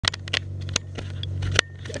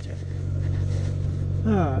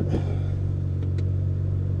Alright.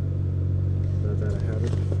 About that I have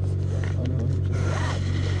it. Oh, no.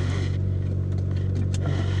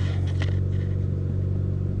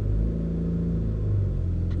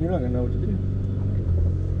 You're not gonna know what to do.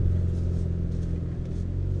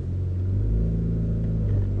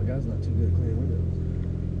 My guy's not too good at cleaning windows.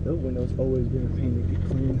 Those windows always been a pain to get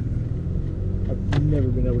clean. I've never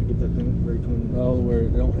been able to get that thing very clean. Oh, where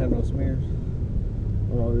they don't have no smears.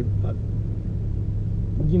 Well,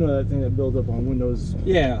 you know that thing that builds up on windows?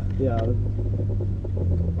 Yeah. Yeah.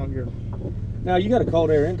 On your... Now you got a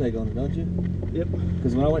cold air intake on it, don't you? Yep.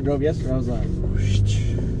 Because when I went and drove yesterday, I was like, whoosh,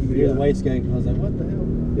 you could hear the wastegate, and I was like, what the hell?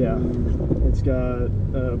 Yeah. It's got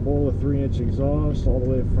a bowl of 3-inch exhaust all the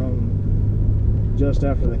way from just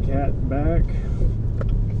after the cat back,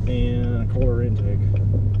 and a colder intake.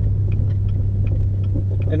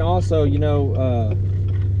 And also, you know,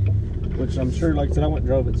 which I'm sure, like I said, I went and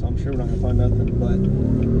drove it, so I'm sure we're not gonna find nothing. But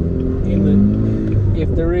if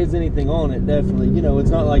there is anything on it, definitely, you know, it's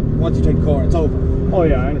not like once you take the car, it's over. Oh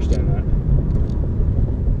yeah, I understand that.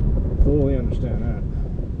 Fully understand that.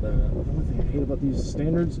 But the only thing I hate about these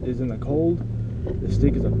standards is in the cold, the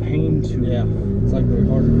stick is a pain to. Yeah, it's like they're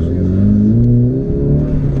harder to shoot.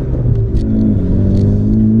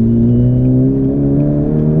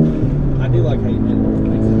 I do like how you did it.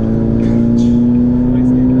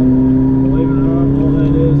 Believe it or not, all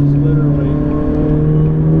that is literally.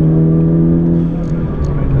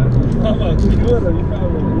 Oh, you would, or you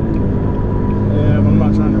probably would. Yeah, but I'm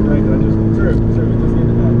not trying to break it. I just True, just get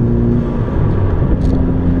it back.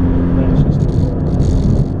 That's just.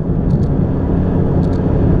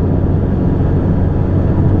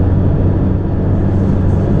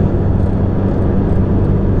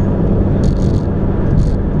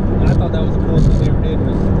 I thought that was the coolest thing they ever did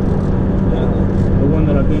was, The one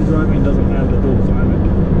that I've been driving doesn't have the dual climate.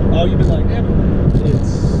 oh, you've been like, damn it.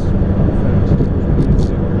 It's perfect. It's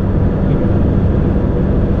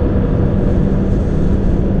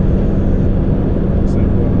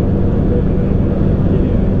same one that I'm gonna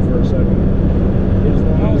get in for a second. As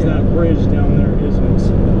long as that bridge down there isn't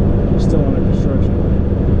still under construction.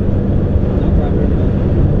 I'll drive every day.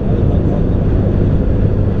 I live in Oklahoma.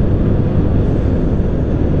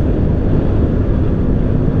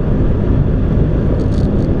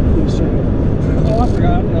 Please turn it. Oh, I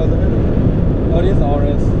forgot. I didn't know that. Oh, it is the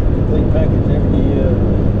RS complete package. Yeah.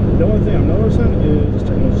 The only thing I'm noticing is it's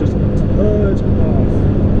just a touch off.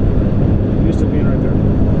 It used to be right there.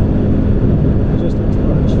 Just a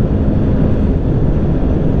touch.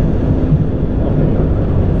 Oh, hang on.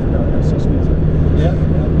 I forgot I got 6 speeds there. Yeah.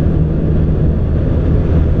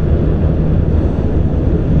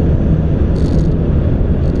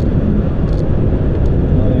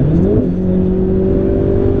 Oh, yeah. Just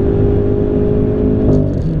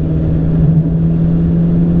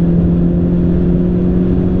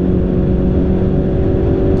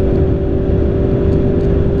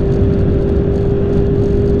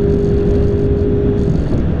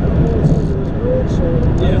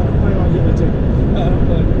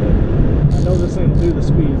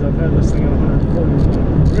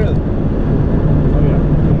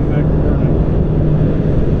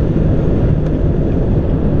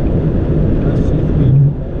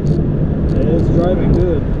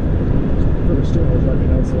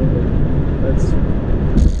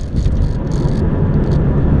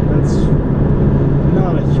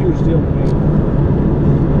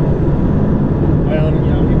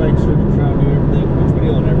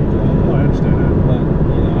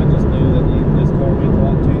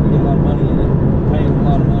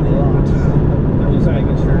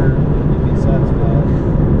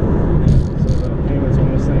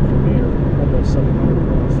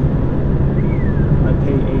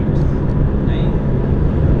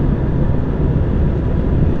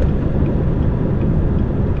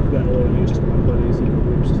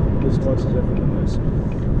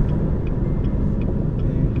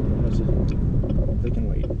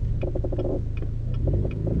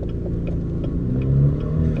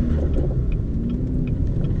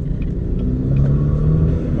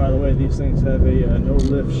These things have a no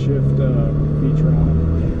lift shift feature on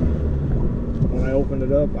them. When I opened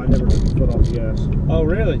it up, I never took the foot off the gas. oh,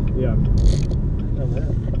 really? Yeah. Oh,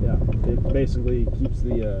 man. Yeah. It basically keeps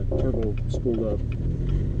the turbo spooled up.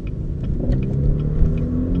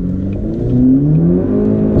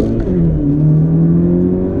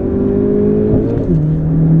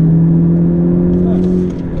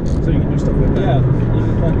 So you can do stuff like that. Yeah, you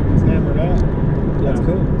can fucking just hammer it out. That's Yeah.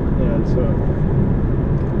 cool. Yeah, it's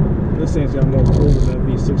this thing's got more pull than that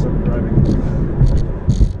V6 I've been driving.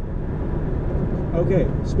 Okay,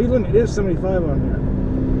 speed limit is 75 on here.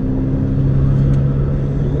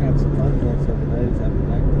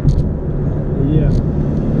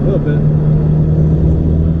 bit.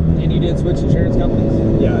 And you did switch insurance companies?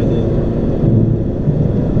 Yeah, I did.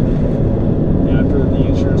 After the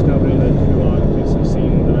insurance company that you obviously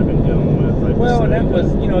seen that I've been dealing with. Well, and that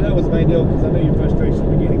was, you know, that was the main deal because I knew your frustration at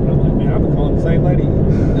the beginning. But I'm like, man, I've been calling the same lady.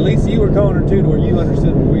 At least you were calling her too, to where you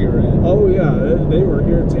understood where we were at. Oh yeah, they were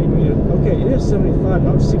irritating me. Okay, it is 75,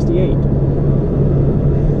 not 68.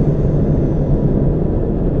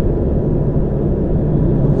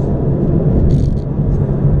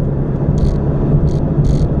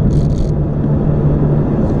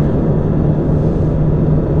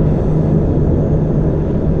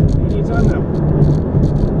 Anytime now.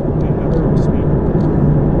 And never up to speed.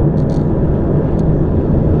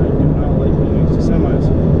 I do not like being next to semis.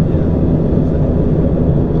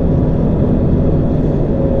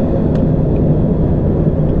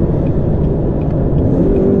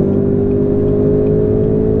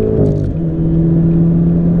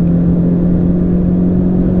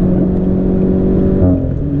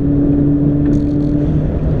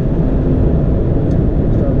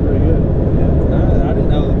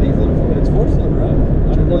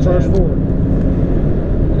 Charge forward.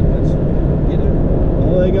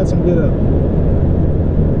 Oh, they got some get up.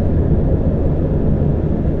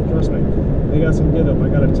 Trust me, they got some get up. I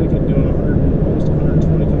got a ticket doing 100, almost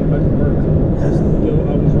 120 coming back from work. I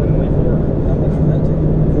was running late for work. How much was that ticket?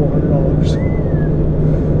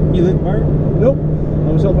 $400. You live in Burke? Nope. I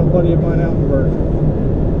was helping a buddy of mine out in Burke.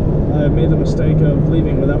 I made the mistake of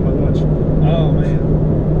leaving without my lunch. Oh man.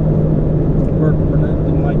 Burke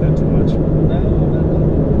didn't like that too much. No.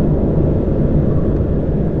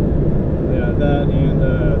 That and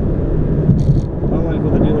unlike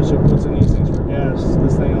what the dealership puts in these things for gas,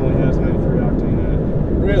 this thing only has 93 octane in it.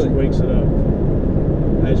 Really? Which wakes it up,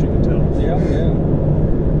 as you can tell. Yeah.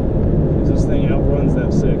 Because this thing outruns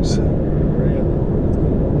that 6. Really?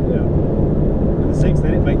 Yeah. And the 6, they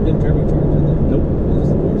didn't make them turbocharged, did they? Nope. It was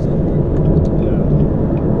just the 4-cylinder. Yeah.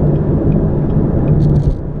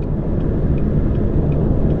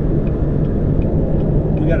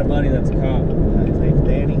 We got a buddy that's a cop. His name's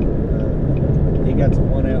Danny. He got some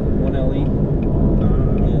 1LE.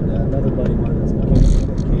 And another buddy of mine that's a mechanic,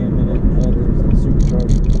 got cam in it, and others, and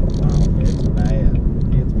supercharger. Wow, it's bad.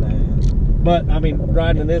 It's bad. But, I mean,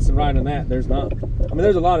 riding in this and riding in that, there's not. I mean,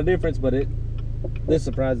 there's a lot of difference, but this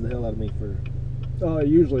surprised the hell out of me for. Oh, it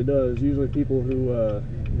usually does. Usually people who,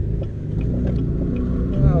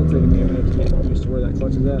 I'll take me a minute to get used to where that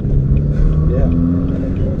clutch is at. Yeah.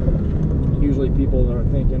 Usually people that are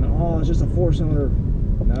thinking, oh, it's just a 4-cylinder.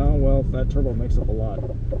 No, well, that turbo makes up a lot.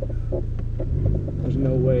 There's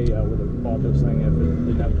no way I would have bought this thing if it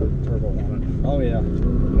didn't have the turbo on it. Oh, yeah.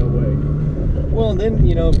 No way. Well, and then,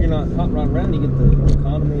 you know, if you're not hot rodding around, you get the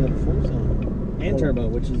economy of the 4-cylinder and turbo,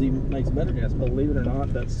 which is even makes better gas mileage. Believe it or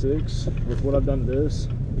not, that 6, with what I've done to this,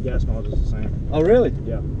 the gas mileage is the same. Oh, really?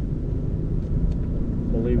 Yeah.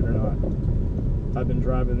 Believe it or not. I've been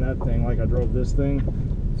driving that thing like I drove this thing,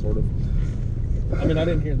 sort of. I mean, I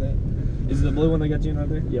didn't hear that. Is it the blue one they got you in right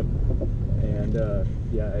there? Yep. And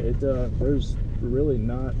yeah, there's really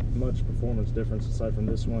not much performance difference aside from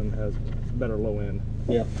this one has better low end.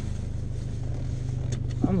 Yeah.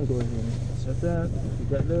 I'm gonna go ahead and set that, keep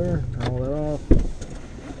that there, turn all that off.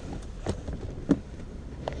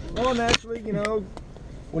 Well, naturally, you know,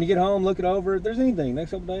 when you get home, look it over. If there's anything,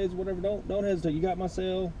 next couple days, whatever, don't hesitate. You got my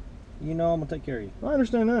cell. You know I'm gonna take care of you. I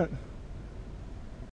understand that.